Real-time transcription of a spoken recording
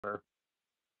Oh,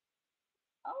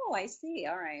 I see.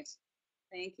 All right.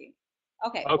 Thank you.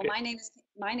 Okay. Well, Okay.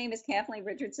 my name is Kathleen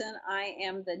Richardson. I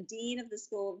am the Dean of the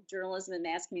School of Journalism and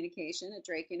Mass Communication at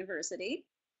Drake University,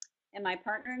 and my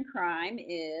partner in crime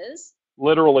is.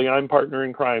 Literally, I'm partner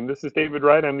in crime. This is David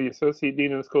Wright. I'm the Associate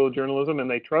Dean of the School of Journalism, and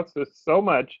they trust us so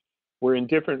much. We're in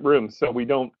different rooms, so we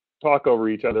don't talk over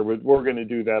each other. We're going to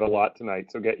do that a lot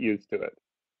tonight, so get used to it.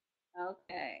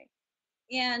 Okay.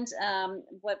 And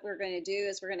what we're going to do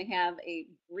is we're going to have a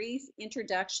brief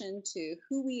introduction to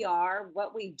who we are,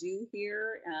 what we do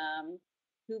here,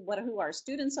 who our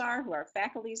students are, who our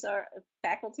faculty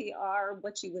are,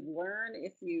 what you would learn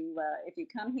if you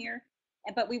come here.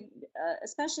 But we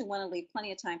especially want to leave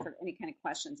plenty of time for any kind of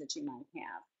questions that you might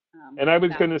have And I was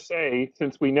about. going to say,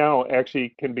 since we now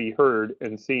actually can be heard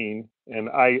and seen, and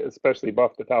I especially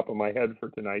buffed the top of my head for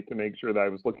tonight to make sure that I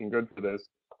was looking good for this.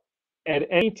 At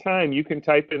any time, you can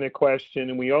type in a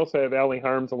question, and we also have Allie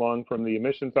Harms along from the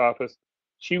admissions office.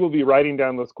 She will be writing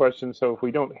down those questions. So if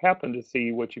we don't happen to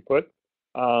see what you put,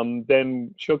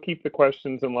 then she'll keep the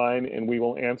questions in line, and we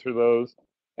will answer those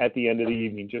at the end of the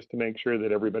evening, just to make sure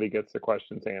that everybody gets the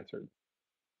questions answered.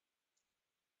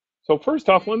 So first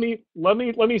off, let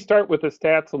me start with the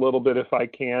stats a little bit if I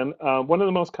can. One of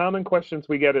the most common questions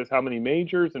we get is how many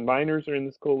majors and minors are in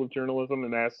the School of Journalism and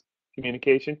Mass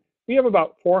Communication. We have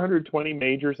about 420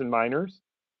 majors and minors,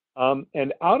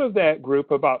 and out of that group,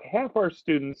 about half our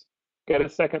students get a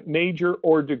second major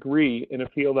or degree in a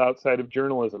field outside of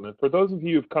journalism. And for those of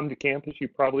you who've come to campus,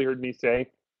 you've probably heard me say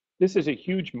this is a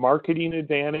huge marketing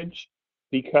advantage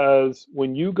because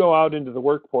when you go out into the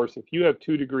workforce, if you have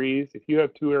 2 degrees, if you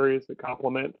have 2 areas that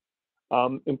complement,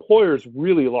 employers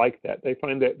really like that. They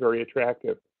find that very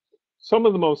attractive. Some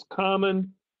of the most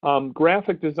common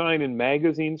graphic design in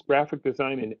magazines, graphic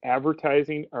design and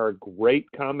advertising are a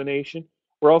great combination.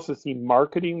 We're also seeing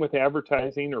marketing with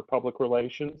advertising or public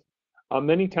relations.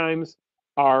 Many times,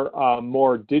 our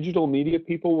more digital media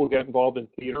people will get involved in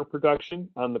theater production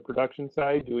on the production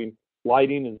side, doing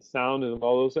lighting and sound and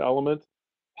all those elements.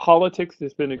 Politics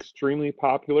has been extremely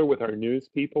popular with our news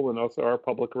people and also our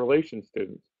public relations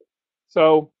students.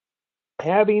 So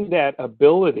having that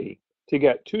ability to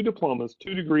get 2 diplomas,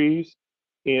 2 degrees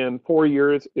in 4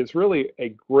 years is really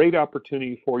a great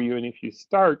opportunity for you. And if you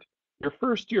start your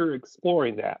first year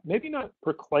exploring that, maybe not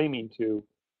proclaiming to,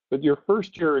 but your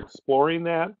first year exploring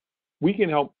that, we can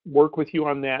help work with you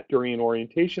on that during an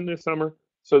orientation this summer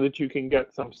so that you can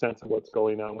get some sense of what's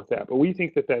going on with that. But we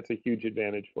think that that's a huge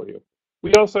advantage for you.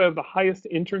 We also have the highest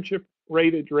internship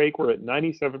rate at Drake. We're at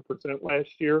 97%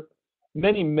 last year.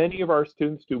 Many of our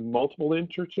students do multiple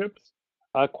internships.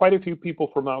 Quite a few people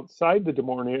from outside the Des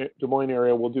Moines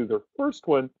area will do their first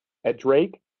one at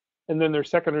Drake and then their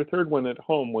second or third one at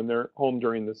home when they're home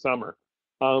during the summer.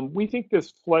 We think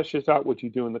this fleshes out what you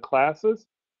do in the classes.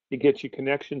 It gets you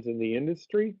connections in the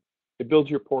industry. It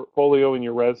builds your portfolio and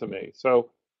your resume.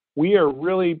 So we are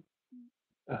really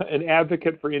an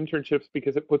advocate for internships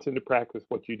because it puts into practice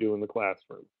what you do in the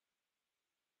classroom.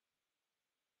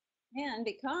 And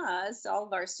because all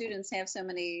of our students have so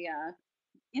many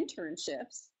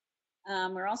internships,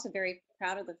 we're also very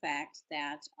proud of the fact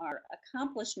that our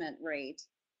accomplishment rate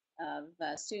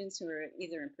of students who are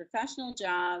either in professional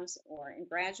jobs or in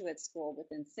graduate school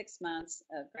within 6 months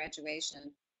of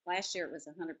graduation, last year it was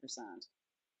 100%.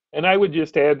 And I would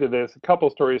just add to this a couple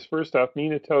stories. First off,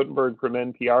 Nina Totenberg from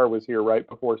NPR was here right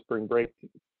before spring break,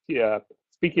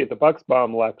 speaking at the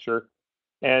Bucksbaum lecture,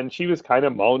 and she was kind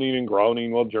of moaning and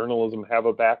groaning, will journalism have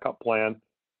a backup plan?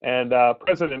 And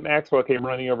President Maxwell came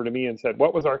running over to me and said,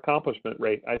 what was our accomplishment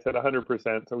rate? I said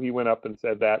 100%. So he went up and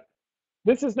said that.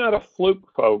 This is not a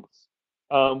fluke, folks.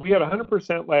 We had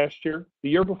 100% last year. The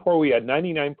year before, we had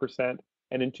 99%.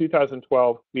 And in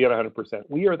 2012, we had 100%.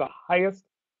 We are the highest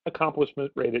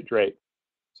accomplishment rate at Drake.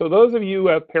 So those of you who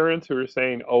have parents who are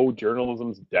saying, oh,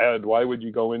 journalism's dead, why would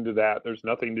you go into that? There's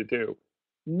nothing to do.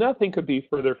 Nothing could be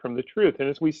further from the truth. And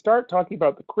as we start talking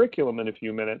about the curriculum in a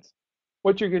few minutes,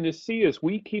 what you're going to see is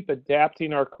we keep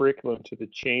adapting our curriculum to the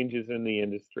changes in the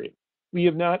industry. We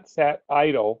have not sat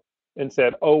idle and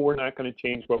said, oh, we're not going to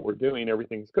change what we're doing.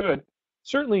 Everything's good.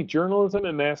 Certainly, journalism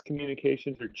and mass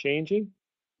communications are changing,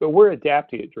 but we're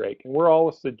adapting at Drake and we're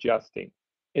always adjusting.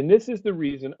 And this is the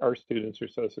reason our students are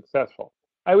so successful.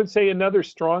 I would say another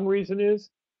strong reason is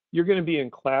you're going to be in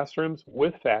classrooms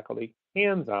with faculty,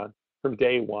 hands-on, from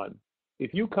day one.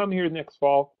 If you come here next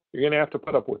fall, you're going to have to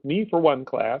put up with me for one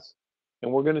class,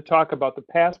 and we're going to talk about the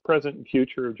past, present, and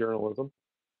future of journalism.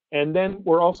 And then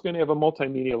we're also going to have a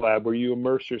multimedia lab where you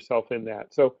immerse yourself in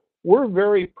that. So we're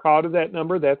very proud of that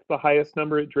number. That's the highest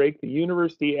number at Drake. The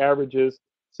university averages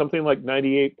something like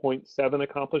 98.7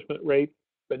 accomplishment rate.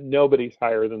 but nobody's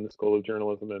higher than the School of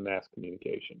Journalism and Mass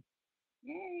Communication.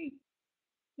 Yay.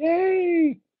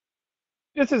 Yay!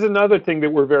 This is another thing that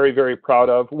we're very, very proud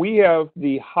of. We have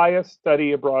the highest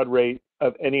study abroad rate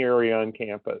of any area on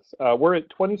campus. We're at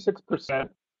 26%,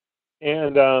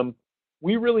 and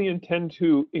we really intend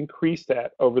to increase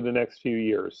that over the next few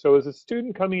years. So as a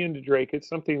student coming into Drake, it's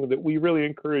something that we really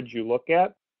encourage you look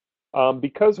at.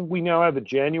 Because we now have a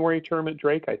January term at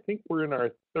Drake, I think we're in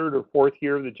our third or fourth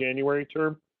year of the January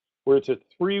term, where it's a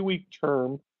 3-week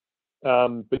term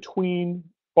between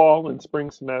fall and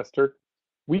spring semester.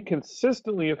 We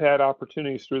consistently have had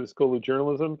opportunities through the School of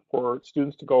Journalism for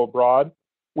students to go abroad.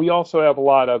 We also have a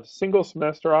lot of single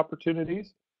semester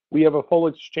opportunities. We have a full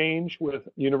exchange with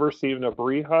University of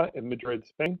Nebrija in Madrid,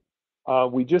 Spain.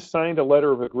 We just signed a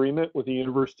letter of agreement with the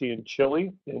university in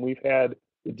Chile, and we've had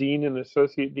the dean and the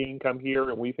associate dean come here,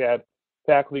 and we've had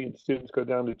faculty and students go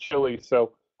down to Chile.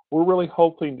 So we're really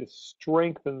hoping to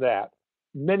strengthen that.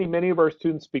 Many of our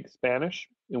students speak Spanish,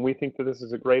 and we think that this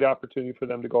is a great opportunity for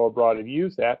them to go abroad and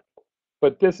use that.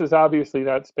 But this is obviously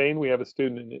not Spain. We have a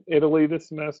student in Italy this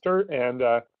semester, and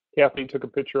Kathleen took a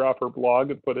picture off her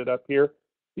blog and put it up here.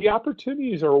 The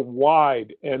opportunities are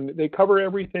wide, and they cover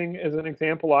everything. As an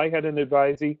example, I had an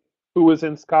advisee who was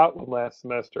in Scotland last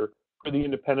semester for the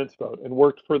independence vote and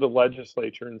worked for the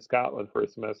legislature in Scotland for a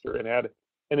semester and had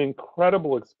an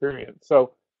incredible experience.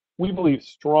 So we believe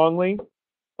strongly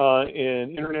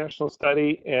in international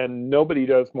study, and nobody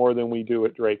does more than we do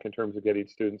at Drake in terms of getting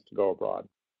students to go abroad.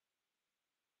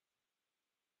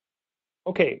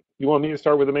 Okay, you want me to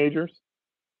start with the majors?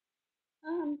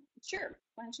 Sure.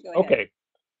 Why don't you go ahead? Okay.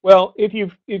 Well, if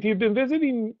you've been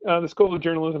visiting the School of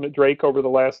Journalism at Drake over the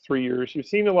last 3 years, you've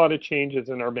seen a lot of changes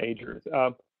in our majors.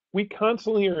 We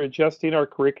constantly are adjusting our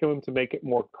curriculum to make it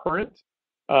more current.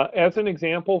 As an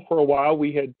example, for a while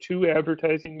we had 2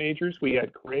 advertising majors. We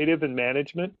had creative and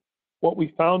management. What we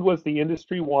found was the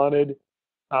industry wanted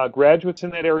graduates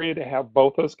in that area to have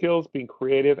both those skills, being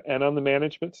creative and on the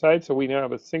management side. So we now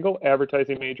have a single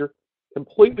advertising major,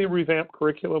 completely revamped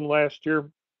curriculum last year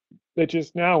that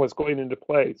just now is going into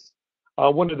place.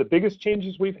 One of the biggest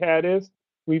changes we've had is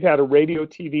we've had a radio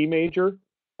TV major.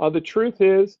 The truth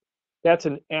is that's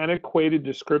an antiquated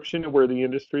description of where the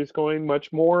industry is going.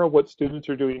 Much more of what students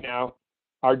are doing now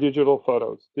are digital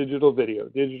photos, digital video,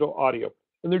 digital audio,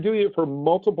 and they're doing it for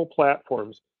multiple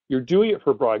platforms. You're doing it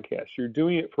for broadcast, you're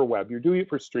doing it for web, you're doing it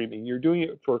for streaming, you're doing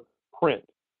it for print,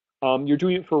 you're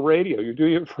doing it for radio, you're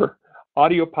doing it for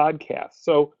audio podcasts.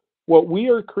 So what we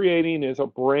are creating is a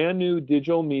brand new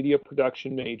digital media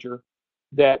production major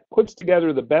that puts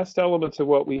together the best elements of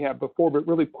what we had before, but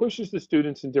really pushes the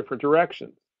students in different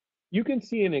directions. You can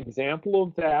see an example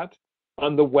of that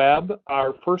on the web.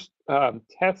 Our first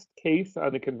test case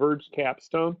on the Converged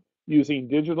Capstone using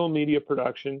digital media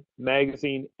production,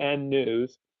 magazine, and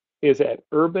news is at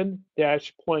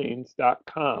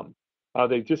urban-plains.com.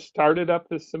 They just started up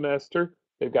this semester.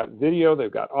 They've got video, they've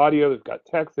got audio, they've got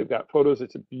text, they've got photos.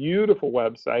 It's a beautiful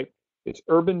website. It's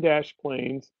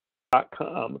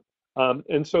urban-plains.com.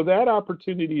 And so that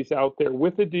opportunity is out there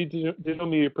with the digital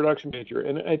media production major.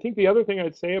 And I think the other thing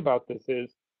I'd say about this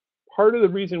is part of the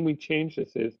reason we changed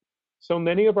this is so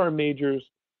many of our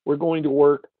majors were going to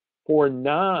work for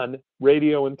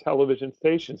non-radio and television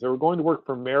stations. They were going to work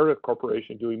for Meredith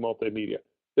Corporation doing multimedia.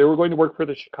 They were going to work for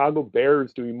the Chicago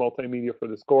Bears doing multimedia for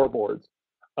the scoreboards.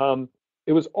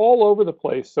 It was all over the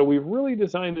place. So we've really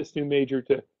designed this new major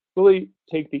to really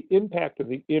take the impact of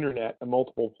the internet on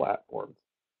multiple platforms.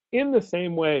 In the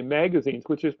same way, magazines,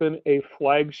 which has been a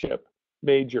flagship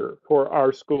major for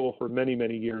our school for many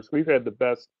years. We've had the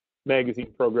best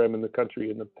magazine program in the country,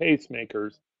 and the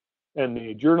Pacemakers and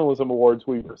the journalism awards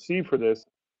we've received for this.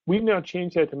 We've now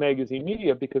changed that to magazine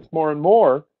media because more and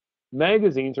more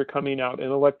magazines are coming out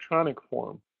in electronic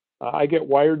form. I get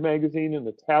Wired magazine, and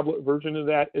the tablet version of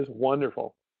that is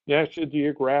wonderful. National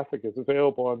Geographic is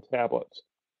available on tablets.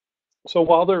 So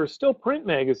while there are still print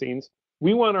magazines,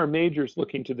 we want our majors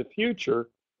looking to the future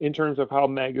in terms of how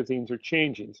magazines are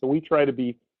changing. So we try to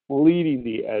be leading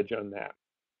the edge on that.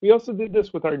 We also did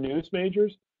this with our news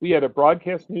majors. We had a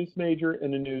broadcast news major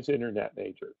and a news internet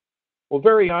major. Well,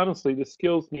 very honestly, the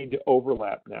skills need to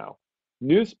overlap now.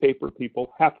 Newspaper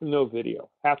people have to know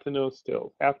video, have to know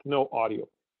stills, have to know audio,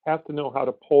 have to know how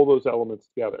to pull those elements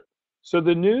together. So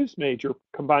the news major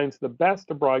combines the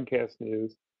best of broadcast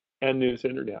news and news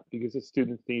internet because the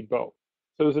students need both.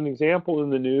 So as an example, in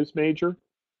the news major,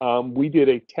 we did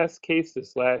a test case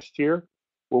this last year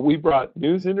where we brought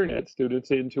news internet students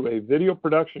into a video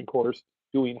production course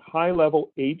doing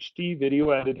high-level HD video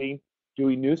editing,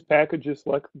 doing news packages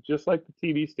just like the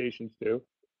TV stations do.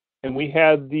 And we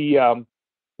had the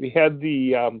We had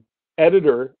the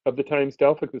editor of the Times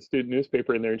Delphic, the student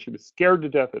newspaper, in there, and she was scared to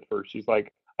death at first. She's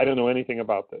like, I don't know anything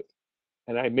about this.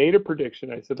 And I made a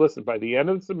prediction. I said, listen, by the end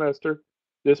of the semester,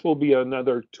 this will be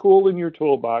another tool in your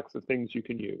toolbox of things you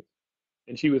can use.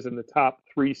 And she was in the top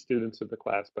 3 students of the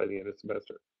class by the end of the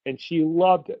semester. And she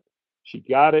loved it. She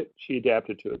got it. She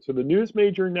adapted to it. So the news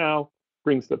major now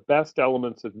brings the best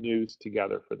elements of news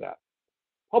together for that.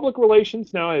 Public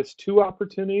relations now has 2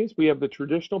 opportunities. We have the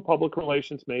traditional public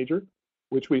relations major,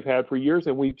 which we've had for years,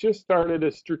 and we've just started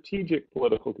a strategic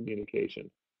political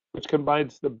communication, which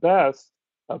combines the best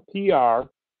of PR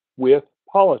with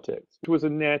politics, which was a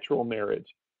natural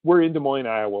marriage. We're in Des Moines,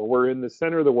 Iowa. We're in the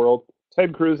center of the world.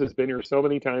 Ted Cruz has been here so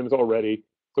many times already.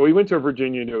 So we went to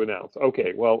Virginia to announce,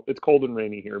 okay, well, it's cold and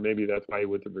rainy here. Maybe that's why he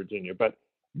went to Virginia. But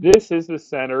this is the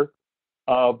center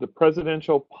of the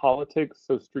presidential politics.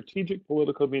 So strategic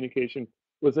political communication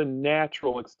was a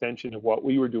natural extension of what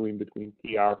we were doing between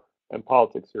PR and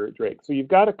politics here at Drake. So you've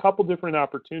got a couple different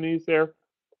opportunities there.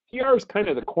 PR is kind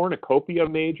of the cornucopia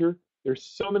major. There's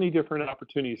so many different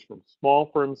opportunities from small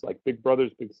firms like Big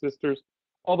Brothers, Big Sisters,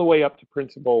 all the way up to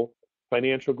Principal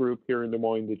Financial Group here in Des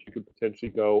Moines that you could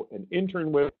potentially go and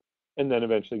intern with and then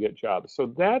eventually get jobs.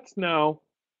 So that's now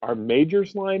our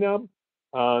majors lineup.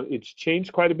 It's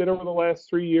changed quite a bit over the last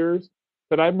 3 years,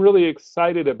 but I'm really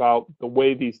excited about the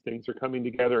way these things are coming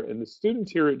together. And the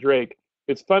students here at Drake,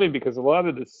 it's funny because a lot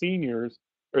of the seniors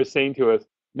are saying to us,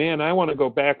 man, I want to go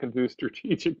back and do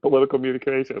strategic political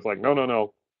communication. It's like, no, no,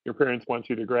 no. Your parents want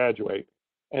you to graduate.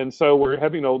 And so we're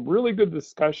having a really good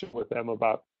discussion with them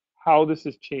about how this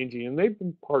is changing, and they've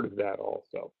been part of that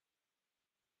also.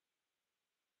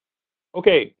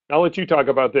 Okay, I'll let you talk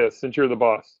about this since you're the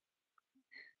boss.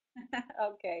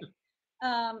 Okay.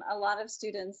 A lot of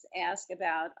students ask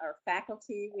about our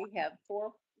faculty. We have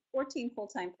 14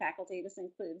 full-time faculty. This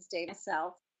includes Dave,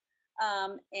 myself,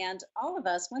 and all of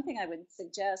us. One thing I would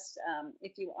suggest,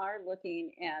 if you are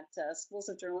looking at schools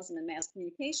of journalism and mass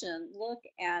communication, look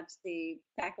at the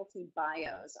faculty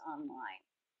bios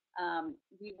online.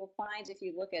 You will find if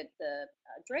you look at the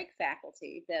Drake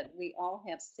faculty that we all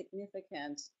have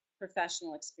significant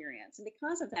professional experience. And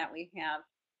because of that, we have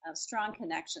strong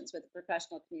connections with the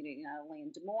professional community, not only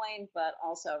in Des Moines, but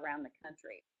also around the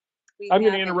country. We I'm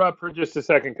going to have interrupt for just a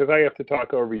second because I have to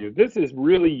talk over you. This is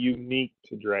really unique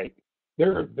to Drake.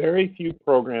 There are very few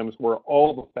programs where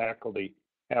all the faculty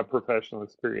have professional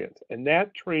experience, and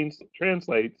that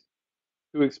translates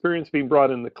to experience being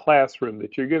brought in the classroom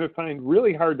that you're going to find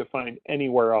really hard to find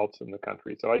anywhere else in the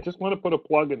country. So I just want to put a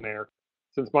plug in there.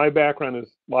 Since my background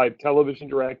is live television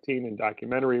directing and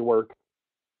documentary work,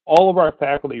 all of our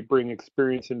faculty bring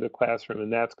experience into the classroom,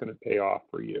 and that's going to pay off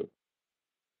for you.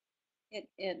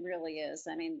 it really is.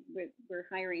 I mean, we're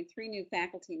hiring 3 new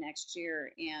faculty next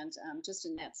year, and just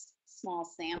in that small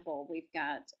sample, we've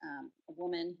got a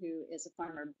woman who is a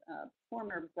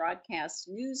former broadcast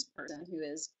news person who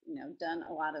has, done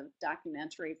a lot of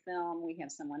documentary film. We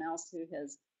have someone else who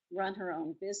has run her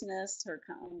own business, her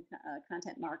own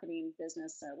content marketing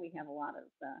business. So we have a lot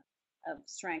of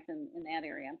strength in that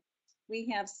area. We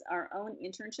have our own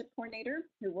internship coordinator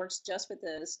who works just with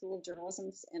the School of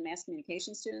Journalism and Mass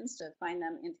Communication students to find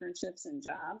them internships and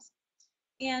jobs.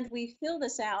 And we fill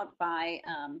this out by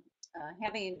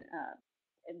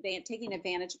taking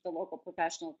advantage of the local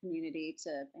professional community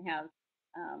to have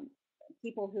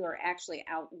people who are actually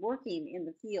out working in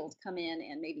the field come in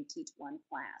and maybe teach one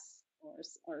class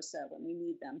or so when we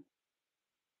need them.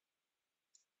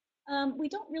 We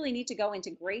don't really need to go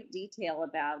into great detail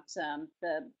about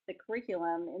the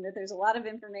curriculum, and that there's a lot of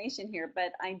information here,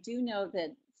 but I do know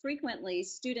that frequently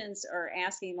students are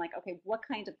asking, like, okay, what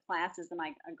kind of classes am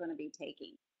I going to be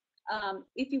taking?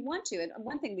 If you want to, and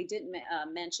one thing we didn't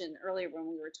mention earlier when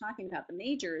we were talking about the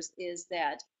majors is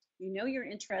that you're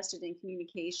interested in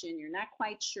communication, you're not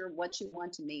quite sure what you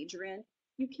want to major in,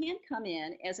 you can come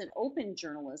in as an open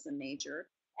journalism major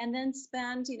and then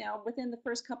spend, within the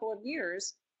first couple of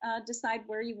years, decide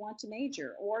where you want to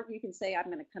major. Or you can say, I'm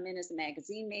going to come in as a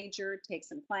magazine major, take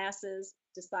some classes,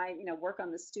 decide, work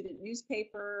on the student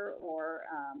newspaper or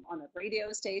on the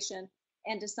radio station,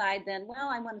 and decide then, well,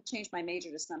 I want to change my major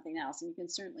to something else. And you can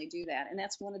certainly do that. And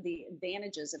that's one of the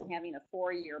advantages of having a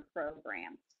 4-year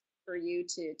program for you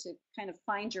to kind of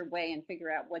find your way and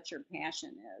figure out what your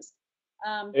passion is.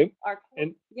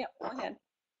 Yeah, go ahead.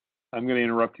 I'm going to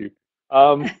interrupt you.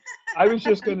 I was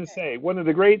just going to say, one of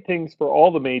the great things for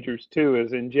all the majors too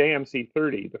is in JMC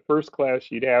 30, the first class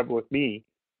you'd have with me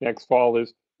next fall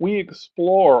is we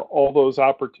explore all those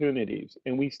opportunities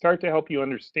and we start to help you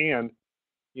understand,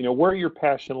 where your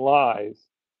passion lies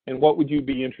and what would you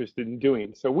be interested in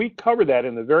doing. So we cover that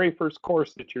in the very first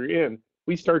course that you're in.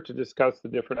 we start to discuss the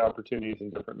different opportunities in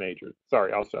different majors.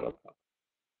 Sorry, I'll shut up now.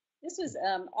 This was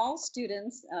all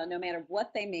students, no matter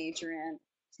what they major in,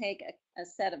 take a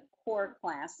set of core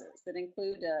classes that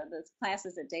include the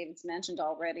classes that David's mentioned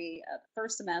already.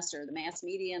 First semester, the Mass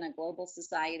Media and a Global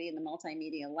Society and the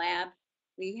Multimedia Lab.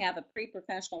 We have a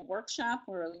pre-professional workshop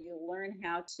where you'll learn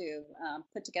how to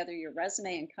put together your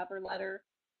resume and cover letter.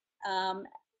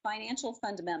 Financial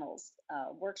fundamentals,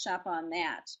 workshop on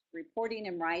that, reporting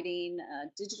and writing,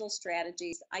 digital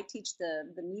strategies. I teach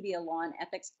the media law and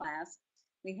ethics class.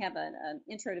 We have an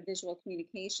intro to visual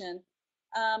communication.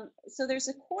 So there's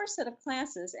a core set of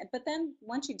classes, but then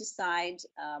once you decide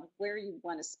where you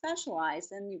want to specialize,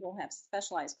 then you will have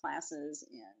specialized classes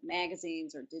in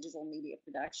magazines or digital media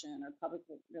production or public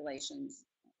relations,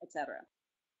 etc.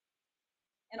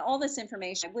 And all this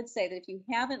information, I would say that if you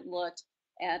haven't looked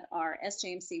at our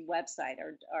SJMC website,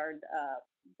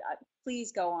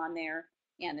 please go on there,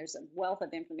 and there's a wealth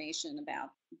of information about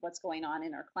what's going on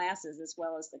in our classes as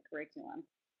well as the curriculum.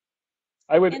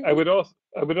 I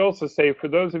would also say, for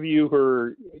those of you who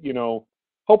are,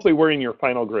 hopefully we're in your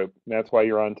final group, and that's why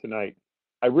you're on tonight.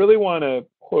 I really want to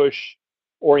push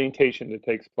orientation that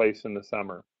takes place in the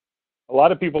summer. A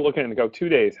lot of people look at it and go, 2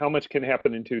 days, how much can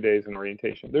happen in 2 days in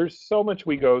orientation? There's so much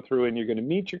we go through, and you're going to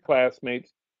meet your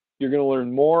classmates. You're going to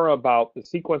learn more about the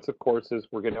sequence of courses.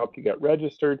 We're going to help you get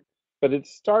registered, but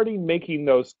it's starting making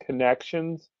those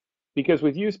connections, because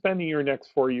with you spending your next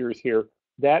 4 years here,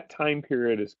 that time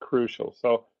period is crucial.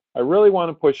 So I really want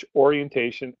to push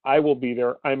orientation. I will be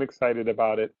there. I'm excited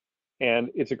about it. And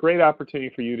it's a great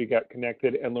opportunity for you to get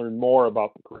connected and learn more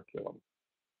about the curriculum.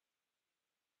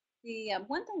 The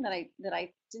one thing that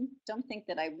I don't think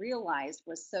that I realized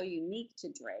was so unique to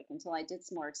Drake until I did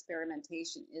some more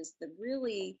experimentation is the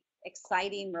really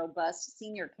exciting, robust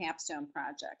senior capstone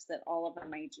projects that all of our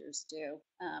majors do.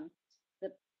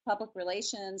 The public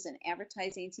relations and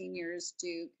advertising seniors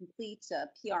do complete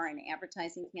PR and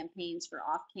advertising campaigns for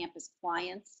off-campus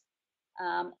clients.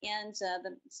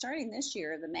 Starting this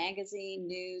year, the magazine,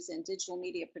 news, and digital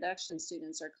media production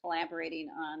students are collaborating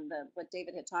on what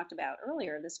David had talked about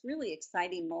earlier, this really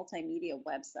exciting multimedia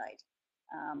website,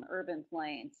 Urban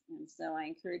Plains. And so I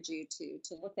encourage you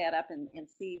to look that up and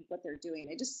see what they're doing.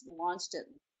 They just launched it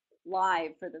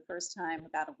live for the first time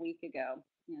about a week ago.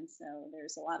 And so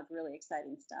there's a lot of really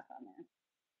exciting stuff on there.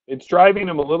 It's driving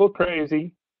them a little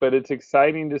crazy, but it's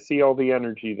exciting to see all the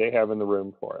energy they have in the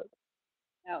room for it.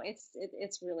 No,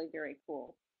 it's really very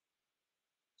cool.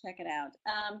 Check it out.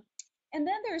 And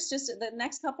then there's just the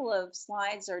next couple of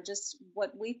slides are just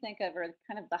what we think of are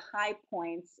kind of the high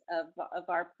points of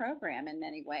our program in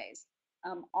many ways.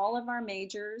 All of our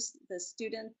majors, the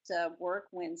student work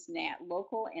wins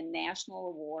local and national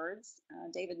awards.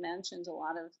 David mentioned a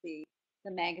lot of the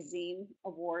magazine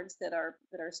awards that our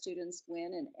students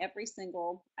win, and every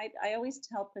single, I always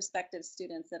tell prospective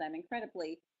students that I'm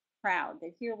incredibly proud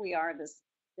that here we are, this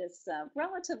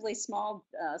relatively small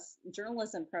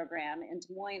journalism program in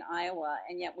Des Moines, Iowa,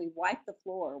 and yet we wipe the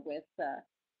floor with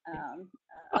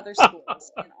other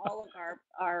schools and all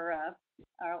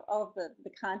of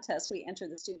the contests we enter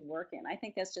the student work in. I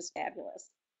think that's just fabulous.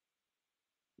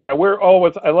 I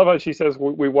love how she says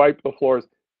we wipe the floors.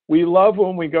 We love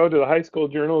when we go to the high school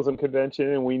journalism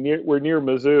convention and we're near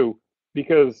Mizzou,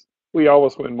 because we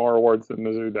always win more awards than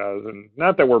Mizzou does. And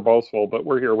not that we're boastful, but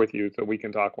we're here with you so we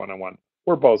can talk one-on-one.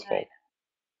 We're boastful.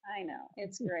 I know.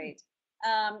 It's great.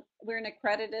 We're an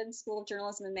accredited School of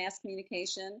Journalism and Mass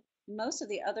Communication. Most of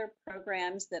the other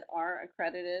programs that are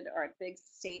accredited are at big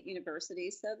state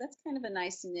universities, so that's kind of a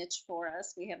nice niche for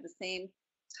us. We have the same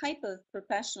type of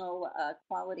professional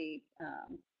quality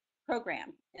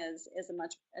program as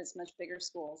much bigger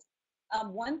schools.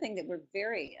 One thing that we're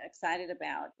very excited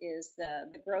about is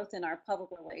the growth in our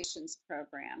public relations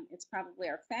program. It's probably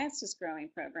our fastest growing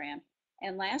program.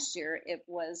 And last year it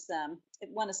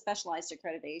won a specialized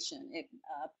accreditation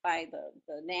by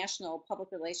the National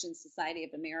Public Relations Society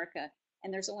of America.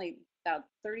 And there's only about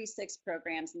 36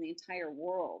 programs in the entire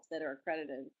world that are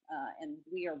accredited, and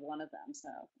we are one of them. So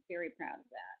very proud of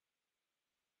that.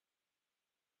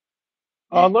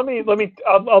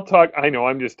 I'll talk. I know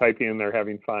I'm just typing in there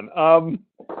having fun.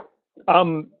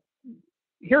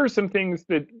 Here are some things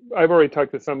that I've already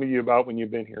talked to some of you about when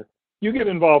you've been here. You get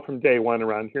involved from day one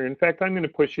around here. In fact, I'm going to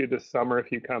push you this summer,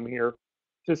 if you come here,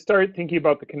 to start thinking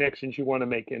about the connections you want to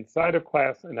make inside of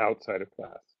class and outside of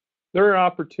class. There are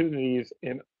opportunities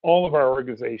in all of our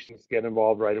organizations to get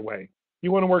involved right away.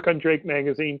 You want to work on Drake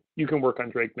Magazine, you can work on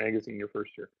Drake Magazine your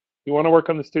first year. You want to work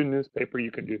on the student newspaper,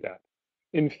 you can do that.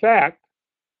 In fact,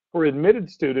 for admitted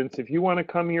students, if you want to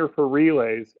come here for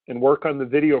relays and work on the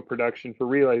video production for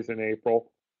relays in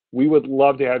April, we would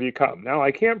love to have you come. Now,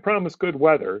 I can't promise good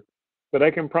weather, but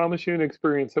I can promise you an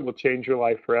experience that will change your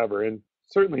life forever and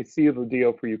certainly seal the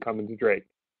deal for you coming to Drake.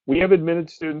 We have admitted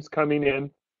students coming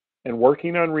in and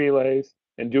working on relays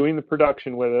and doing the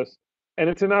production with us. And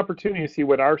it's an opportunity to see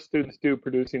what our students do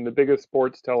producing the biggest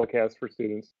sports telecast for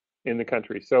students in the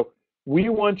country. So we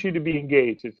want you to be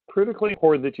engaged. It's critically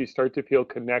important that you start to feel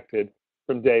connected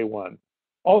from day one.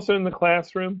 Also in the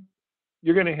classroom,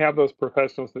 you're going to have those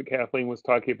professionals that Kathleen was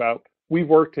talking about. We've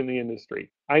worked in the industry.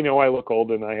 I know I look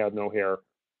old and I have no hair,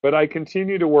 but I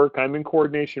continue to work. I'm in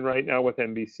coordination right now with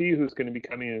NBC, who's going to be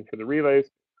coming in for the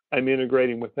relays. I'm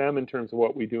integrating with them in terms of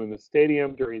what we do in the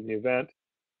stadium during the event.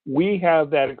 We have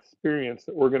that experience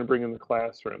that we're going to bring in the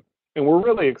classroom. And we're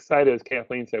really excited, as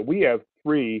Kathleen said, we have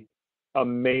 3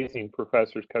 amazing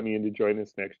professors coming in to join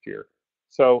us next year.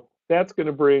 So that's going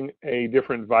to bring a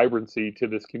different vibrancy to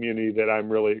this community that I'm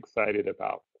really excited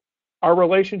about. Our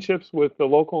relationships with the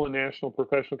local and national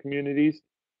professional communities,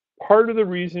 part of the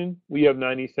reason we have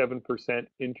 97%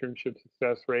 internship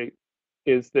success rate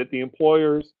is that the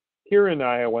employers here in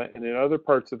Iowa and in other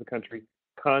parts of the country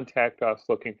contact us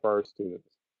looking for our students.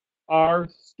 Our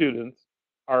students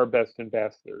are our best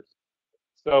ambassadors.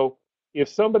 So if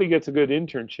somebody gets a good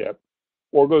internship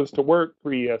or goes to work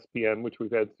for ESPN, which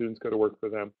we've had students go to work for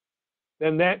them,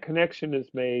 then that connection is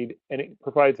made and it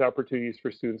provides opportunities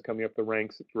for students coming up the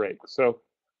ranks at Drake. So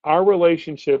our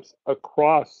relationships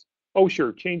across, oh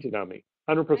sure, change it on me.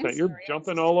 100%. You're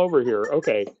jumping all over here.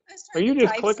 Okay. Are you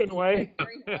just clicking away?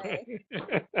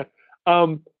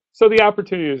 So the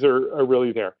opportunities are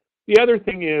really there. The other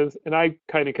thing is, and I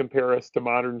kind of compare us to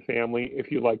Modern Family,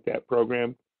 if you like that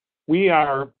program, we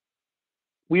are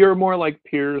more like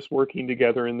peers working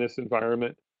together in this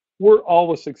environment. We're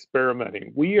always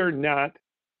experimenting. We are not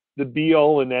the be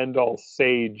all and end all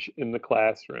sage in the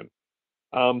classroom.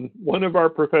 One of our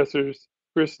professors,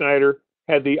 Chris Snyder,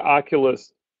 had the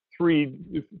Oculus 3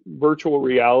 virtual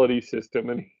reality system,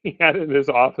 and he had it in his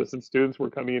office, and students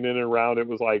were coming in and around. It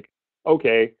was like,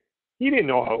 okay, he didn't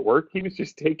know how it worked. He was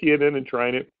just taking it in and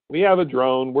trying it. We have a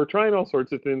drone. We're trying all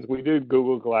sorts of things. We did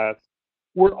Google Glass.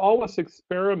 We're always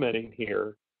experimenting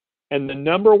here. And the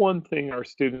number one thing our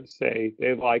students say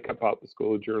they like about the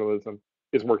School of Journalism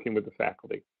is working with the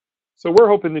faculty. So we're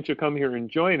hoping that you'll come here and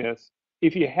join us.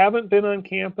 If you haven't been on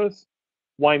campus,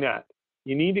 why not?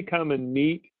 You need to come and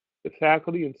meet the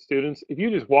faculty and students. If you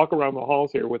just walk around the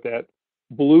halls here with that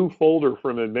blue folder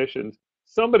from admissions,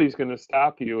 somebody's going to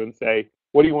stop you and say,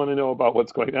 what do you want to know about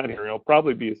what's going on here? It'll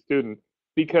probably be a student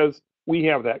because we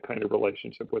have that kind of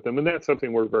relationship with them. And that's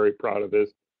something we're very proud of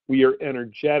is we are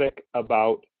energetic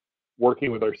about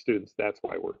working with our students. That's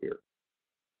why we're here.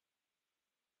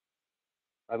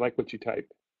 I like what you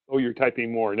typed. Oh, you're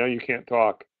typing more. Now you can't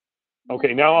talk.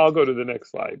 Okay, now I'll go to the next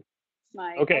slide.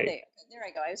 Okay. There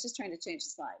I go. I was just trying to change the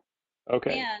slide.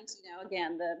 Okay. And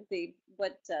again,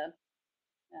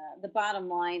 the bottom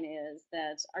line is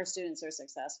that our students are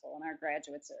successful and our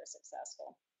graduates are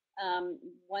successful.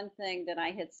 One thing that I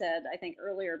had said, I think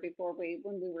earlier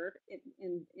when we were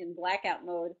in blackout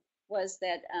mode, was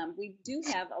that we do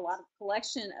have a lot of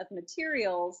collection of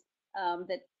materials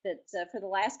that for the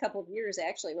last couple of years,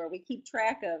 actually, where we keep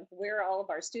track of where all of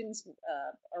our students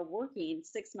are working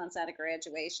 6 months out of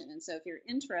graduation. And so if you're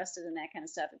interested in that kind of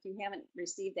stuff, if you haven't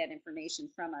received that information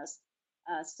from us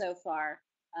so far,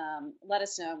 let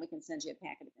us know and we can send you a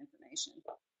packet of information.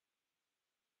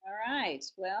 All right,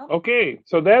 well. Okay,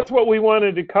 so that's what we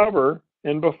wanted to cover.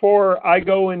 And before I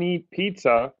go and eat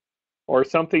pizza or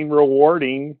something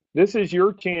rewarding, this is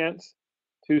your chance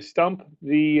to stump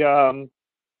the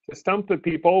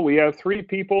people. We have 3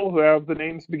 people who have the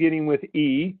names beginning with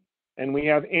E, and we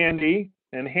have Andy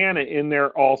and Hannah in there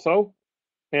also.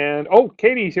 And oh,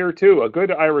 Katie's here too, a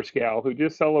good Irish gal who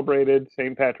just celebrated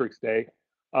St. Patrick's Day.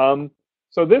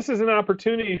 So this is an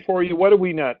opportunity for you. What have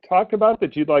we not talked about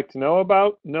that you'd like to know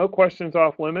about? No questions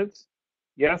off limits.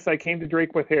 Yes, I came to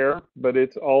Drake with hair, but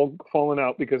it's all fallen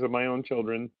out because of my own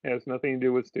children. It has nothing to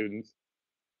do with students.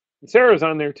 And Sarah's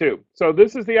on there too. So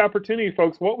this is the opportunity,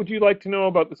 folks. What would you like to know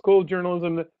about the School of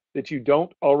Journalism that you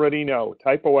don't already know?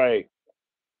 Type away.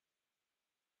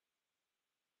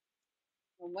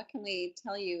 Well, what can we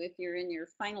tell you if you're in your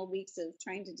final weeks of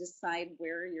trying to decide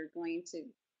where you're going to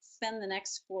spend the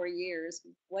next 4 years?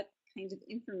 What kind of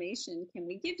information can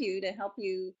we give you to help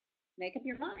you make up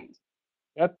your mind?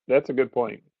 That's a good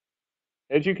point.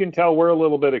 As you can tell, we're a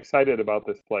little bit excited about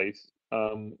this place,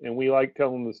 and we like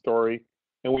telling the story.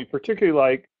 And we particularly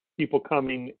like people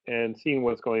coming and seeing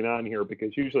what's going on here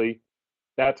because usually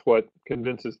that's what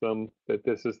convinces them that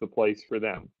this is the place for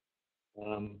them.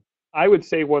 I would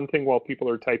say one thing while people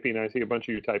are typing, I see a bunch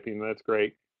of you typing, that's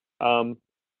great.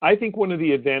 I think one of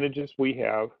the advantages we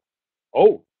have,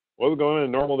 oh, what was going on a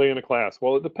normal day in a class?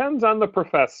 Well, it depends on the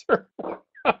professor.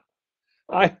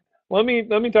 I let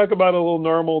me talk about a little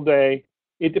normal day.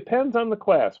 It depends on the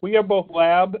class. We have both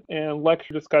lab and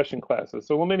lecture discussion classes.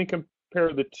 So let me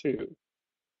compare the two.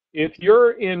 If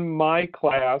you're in my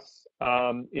class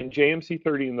in JMC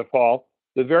 30 in the fall,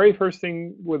 the very first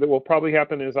thing that will probably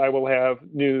happen is I will have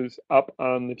news up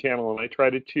on the channel, and I try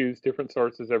to choose different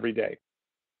sources every day.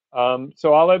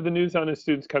 So I'll have the news on as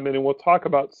students come in, and we'll talk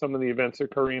about some of the events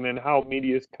occurring and how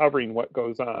media is covering what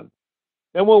goes on.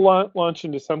 Then we'll launch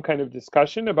into some kind of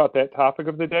discussion about that topic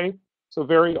of the day. So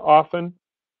very often,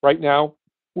 right now,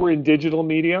 we're in digital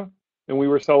media, and we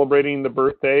were celebrating the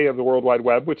birthday of the World Wide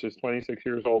Web, which is 26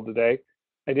 years old today.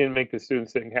 I didn't make the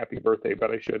students sing happy birthday,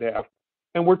 but I should have.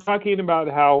 And we're talking about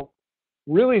how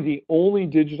really the only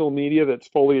digital media that's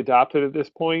fully adopted at this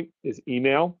point is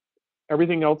email.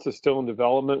 Everything else is still in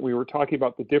development. We were talking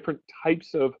about the different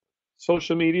types of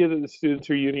social media that the students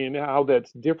are using and how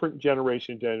that's different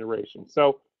generation to generation.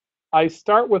 So I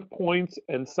start with points,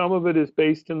 and some of it is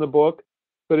based in the book,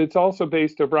 but it's also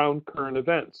based around current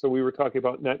events. So we were talking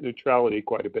about net neutrality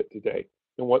quite a bit today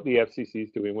and what the FCC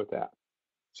is doing with that.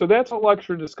 So that's a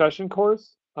lecture discussion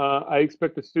course. I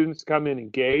expect the students to come in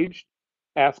engaged,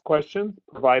 ask questions,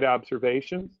 provide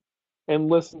observations, and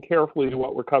listen carefully to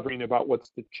what we're covering about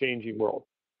what's the changing world.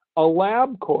 A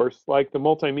lab course like the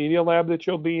multimedia lab that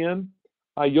you'll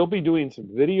be doing some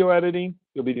video editing,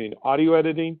 you'll be doing audio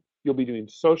editing, you'll be doing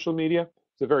social media.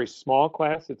 It's a very small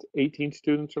class, it's 18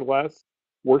 students or less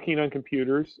working on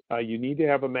computers. You need to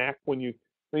have a Mac you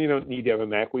don't need to have a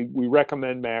Mac. We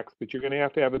recommend Macs, but you're going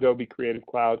to have Adobe Creative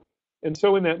Cloud. And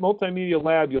so in that multimedia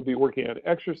lab, you'll be working on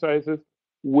exercises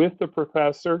with the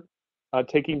professor,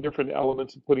 taking different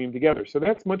elements and putting them together. So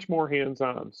that's much more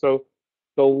hands-on. So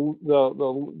the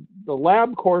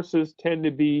lab courses tend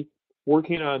to be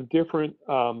working on different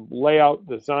layout,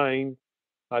 design,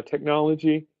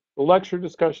 technology. The lecture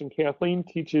discussion, Kathleen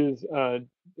teaches the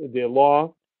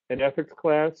law and ethics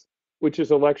class, which is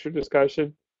a lecture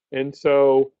discussion. And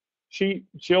so she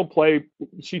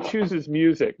chooses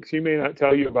music. She may not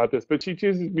tell you about this, but she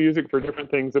chooses music for different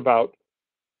things about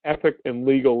ethic and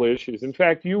legal issues. In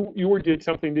fact, you did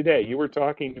something today. You were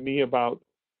talking to me about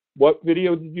what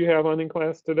video did you have on in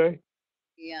class today?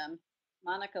 The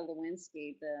Monica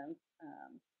Lewinsky, the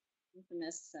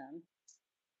infamous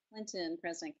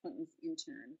President Clinton's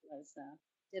intern,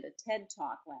 did a TED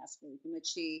talk last week in which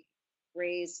she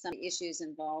raised some issues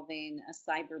involving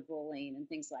cyberbullying and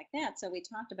things like that. So we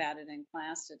talked about it in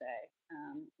class today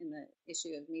in the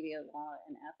issue of media law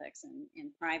and ethics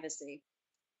and privacy.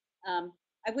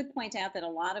 I would point out that a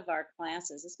lot of our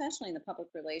classes, especially in the public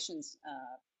relations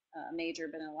major,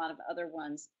 but in a lot of other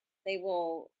ones, they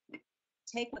will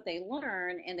take what they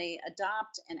learn and they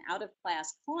adopt an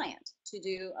out-of-class client to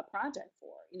do a project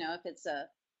for. If it's a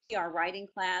PR writing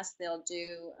class, they'll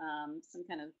do some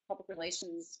kind of public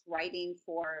relations writing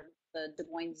for the Des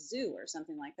Moines Zoo or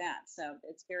something like that. So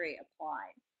it's very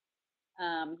applied.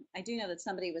 I do know that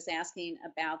somebody was asking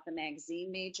about the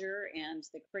magazine major and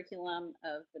the curriculum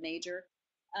of the major,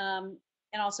 and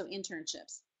also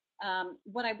internships.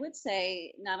 What I would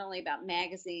say, not only about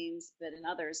magazines, but in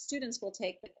others, students will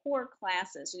take the core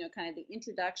classes, kind of the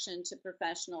introduction to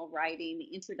professional writing,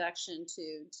 the introduction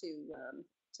to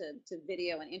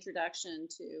video, and introduction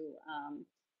to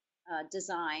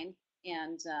design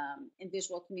and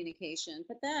visual communication.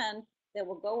 But then they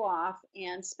will go off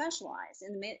and specialize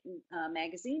in the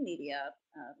magazine media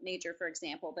major. For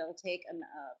example, they'll take a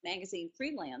magazine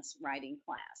freelance writing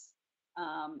class.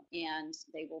 And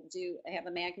they will have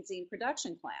a magazine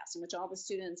production class in which all the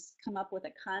students come up with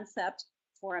a concept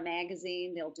for a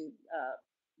magazine. They'll do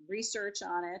research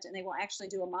on it, and they will actually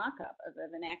do a mock-up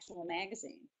of an actual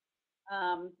magazine.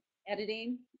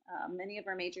 Editing, many of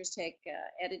our majors take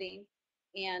editing,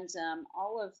 and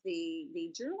all of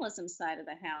the journalism side of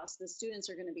the house, the students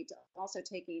are going to be also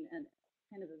taking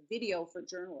kind of a video for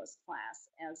journalists class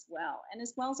as well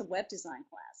as a web design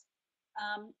class.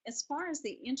 As far as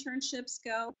the internships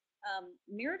go,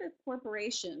 Meredith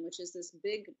Corporation, which is this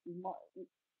big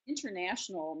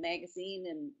international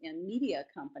magazine and media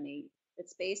company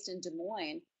that's based in Des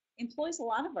Moines, employs a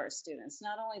lot of our students,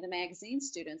 not only the magazine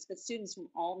students, but students from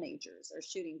all majors are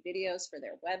shooting videos for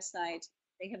their website.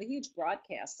 They have a huge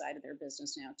broadcast side of their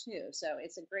business now too. So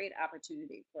it's a great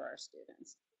opportunity for our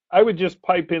students. I would just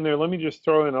pipe in there. Let me just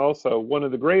throw in also one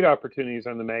of the great opportunities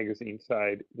on the magazine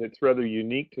side that's rather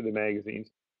unique to the magazines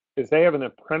is they have an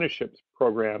apprenticeships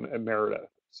program at Meredith.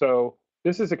 So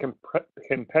this is a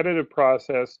competitive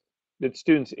process that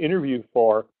students interview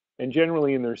for, and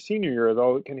generally in their senior year,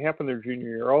 though it can happen their junior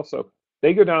year also.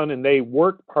 They go down and they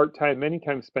work part-time, many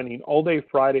times spending all day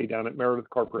Friday down at Meredith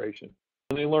Corporation.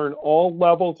 And they learn all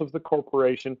levels of the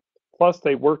corporation, plus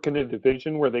they work in a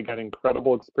division where they got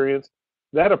incredible experience.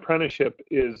 That apprenticeship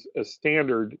is a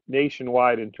standard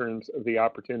nationwide in terms of the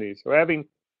opportunities. So having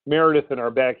Meredith in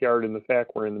our backyard and the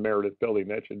fact we're in the Meredith building,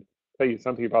 that should tell you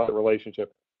something about the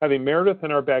relationship. Having Meredith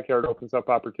in our backyard opens up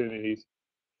opportunities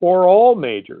for all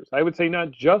majors. I would say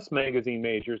not just magazine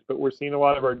majors, but we're seeing a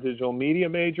lot of our digital media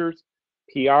majors.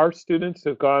 PR students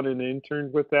have gone and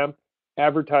interned with them,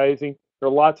 advertising. There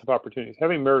are lots of opportunities.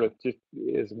 Having Meredith just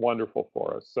is wonderful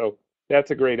for us. So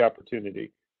that's a great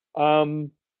opportunity.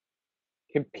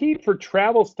 Compete for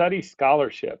travel study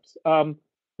scholarships.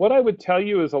 What I would tell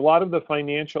you is a lot of the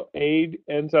financial aid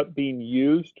ends up being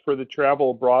used for the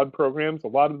travel abroad programs. A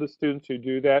lot of the students who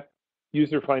do that use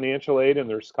their financial aid and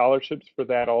their scholarships for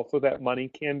that. Also, that money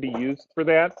can be used for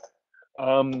that.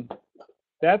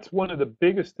 That's one of the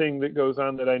biggest things that goes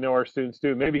on that I know our students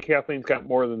do. Maybe Kathleen's got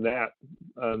more than that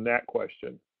on that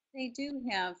question. They do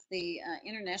have the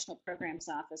International Programs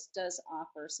Office does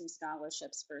offer some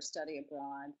scholarships for study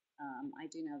abroad. I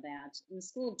do know that. In the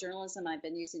School of Journalism, I've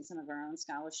been using some of our own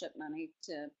scholarship money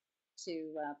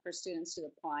for students to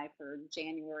apply for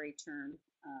January term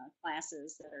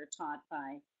classes that are taught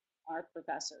by our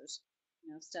professors,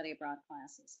 study abroad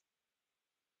classes.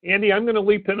 Andy, I'm going to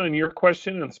leap in on your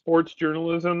question on sports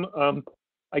journalism.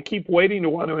 I keep waiting to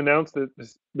want to announce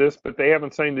this, but they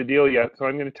haven't signed the deal yet. So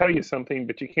I'm going to tell you something,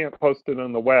 but you can't post it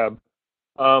on the web.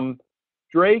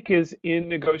 Drake is in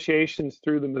negotiations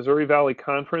through the Missouri Valley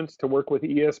Conference to work with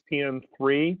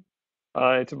ESPN3.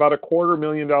 It's about a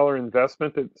 $250,000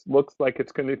 investment that looks like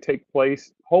it's going to take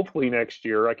place hopefully next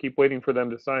year. I keep waiting for them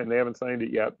to sign. They haven't signed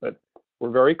it yet, but we're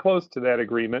very close to that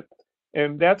agreement.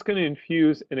 And that's going to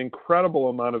infuse an incredible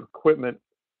amount of equipment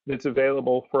that's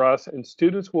available for us. And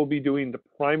students will be doing the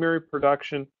primary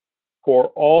production for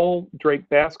all Drake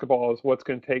basketball is what's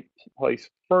going to take place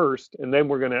first. And then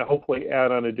we're going to hopefully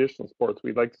add on additional sports.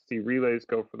 We'd like to see relays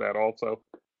go for that also,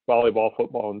 volleyball,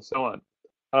 football, and so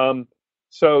on.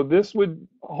 So this would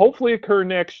hopefully occur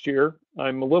next year.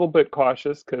 I'm a little bit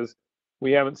cautious because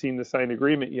we haven't seen the signed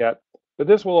agreement yet. But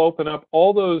this will open up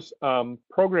all those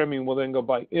programming will then go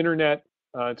by internet.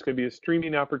 It's going to be a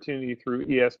streaming opportunity through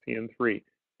ESPN3.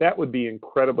 That would be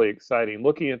incredibly exciting.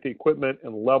 Looking at the equipment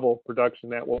and level of production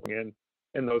that will bring in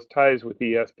and those ties with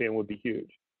ESPN would be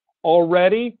huge.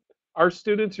 Already, our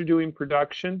students are doing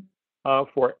production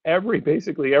for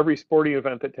basically every sporting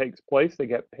event that takes place. They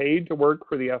get paid to work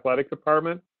for the athletic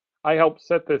department. I helped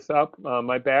set this up.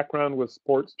 My background was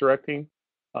sports directing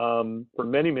for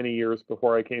many, many years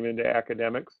before I came into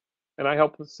academics. And I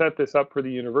helped set this up for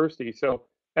the university. So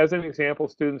as an example,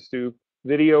 students do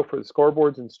video for the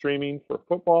scoreboards and streaming for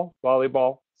football,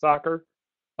 volleyball, soccer,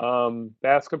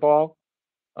 basketball.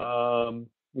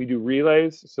 We do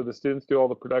relays. So the students do all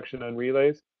the production on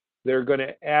relays. They're going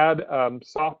to add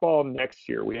softball next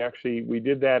year. We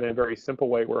did that in a very simple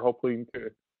way. We're hopefully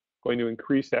going to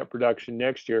increase that production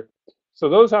next year. So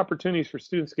those opportunities for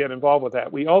students to get involved with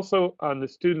that. We also, on the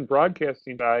student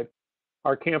broadcasting side,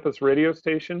 our campus radio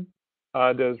station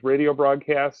does radio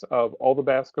broadcasts of all the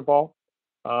basketball,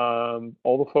 all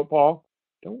the football.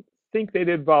 Don't think they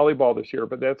did volleyball this year,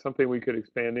 but that's something we could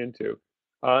expand into.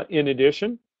 In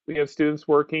addition, we have students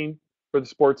working for the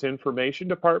sports information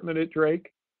department at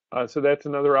Drake. So that's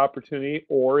another opportunity,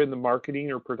 or in the marketing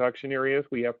or production areas,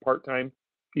 we have part-time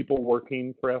people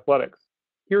working for athletics.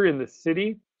 Here in the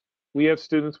city, we have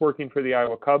students working for the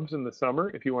Iowa Cubs in the summer.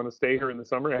 If you want to stay here in the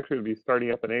summer, actually it'll be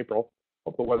starting up in April.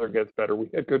 Hope the weather gets better. We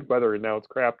had good weather and now it's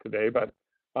crap today, but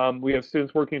we have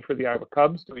students working for the Iowa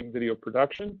Cubs doing video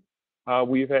production.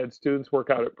 We've had students work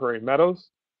out at Prairie Meadows.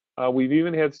 We've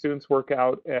even had students work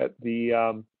out at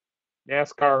the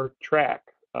NASCAR track.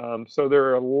 So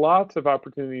there are lots of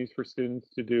opportunities for students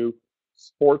to do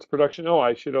sports production. Oh,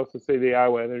 I should also say the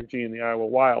Iowa Energy and the Iowa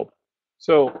Wild.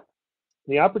 So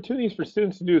the opportunities for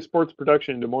students to do sports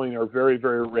production in Des Moines are very,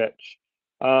 very rich.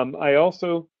 I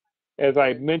also, as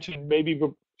I mentioned,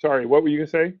 sorry, what were you going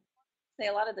to say? Say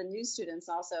a lot of the new students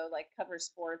also cover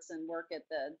sports and work at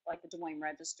the Des Moines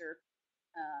Register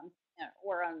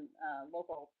or on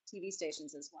local TV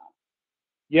stations as well.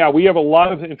 Yeah, we have a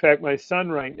lot of, in fact, my son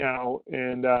right now,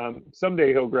 and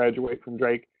someday he'll graduate from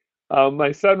Drake.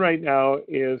 My son right now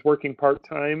is working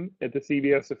part-time at the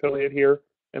CBS affiliate here,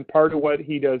 and part of what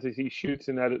he does is he shoots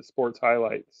and edits sports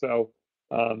highlights. So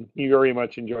he very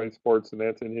much enjoys sports, and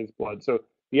that's in his blood. So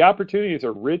the opportunities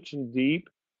are rich and deep,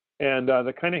 and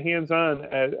the kind of hands-on,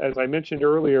 as I mentioned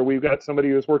earlier, we've got somebody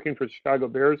who's working for the Chicago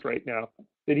Bears right now,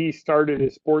 that he started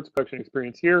his sports production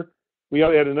experience here. We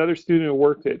had another student who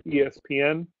worked at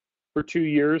ESPN for 2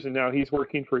 years, and now he's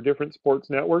working for a different sports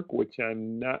network, which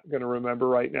I'm not going to remember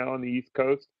right now on the East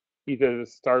Coast. He's at a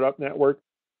startup network.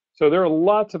 So there are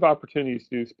lots of opportunities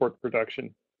to do sports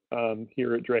production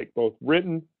here at Drake, both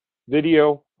written,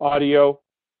 video, audio,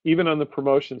 even on the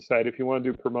promotion side. If you want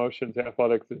to do promotions,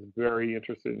 athletics is very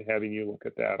interested in having you look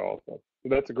at that also. So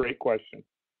that's a great question.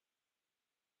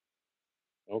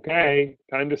 Okay,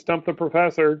 time to stump the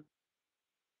professor.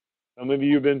 Some of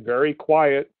you have been very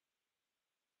quiet.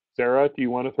 Sarah, do you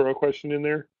want to throw a question in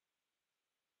there?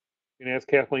 You can ask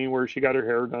Kathleen where she got her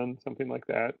hair done, something like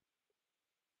that.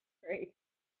 Great.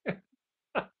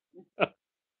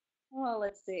 Well,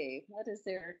 let's see. What is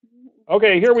there?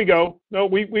 Okay, here we go. No,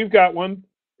 we've got one.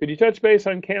 Could you touch base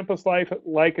on campus life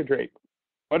like a Drake?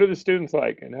 What are the students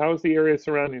like, and how is the area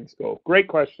surrounding the school? Great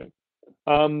question.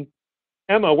 Um,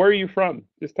 Emma, where are you from?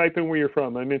 Just type in where you're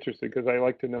from. I'm interested because I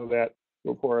like to know that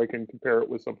before I can compare it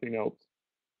with something else.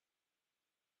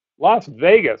 Las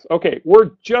Vegas. Okay,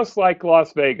 we're just like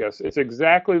Las Vegas. It's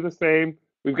exactly the same.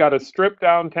 We've got a strip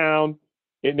downtown.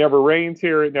 It never rains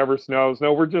here. It never snows.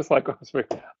 No, we're just like Las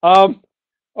Vegas.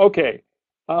 Okay.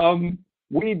 Um,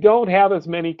 we don't have as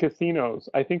many casinos.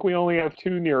 I think we only have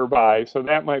two nearby, so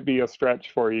that might be a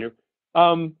stretch for you.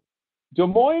 Um, Des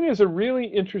Moines is a really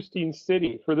interesting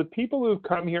city. For the people who've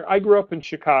come here, I grew up in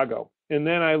Chicago, and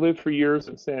then I lived for years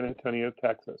in San Antonio,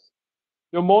 Texas.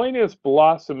 Des Moines is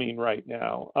blossoming right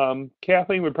now.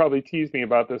 Kathleen would probably tease me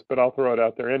about this, but I'll throw it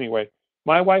out there anyway.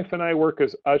 My wife and I work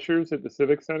as ushers at the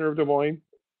Civic Center of Des Moines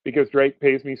because Drake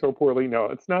pays me so poorly. No,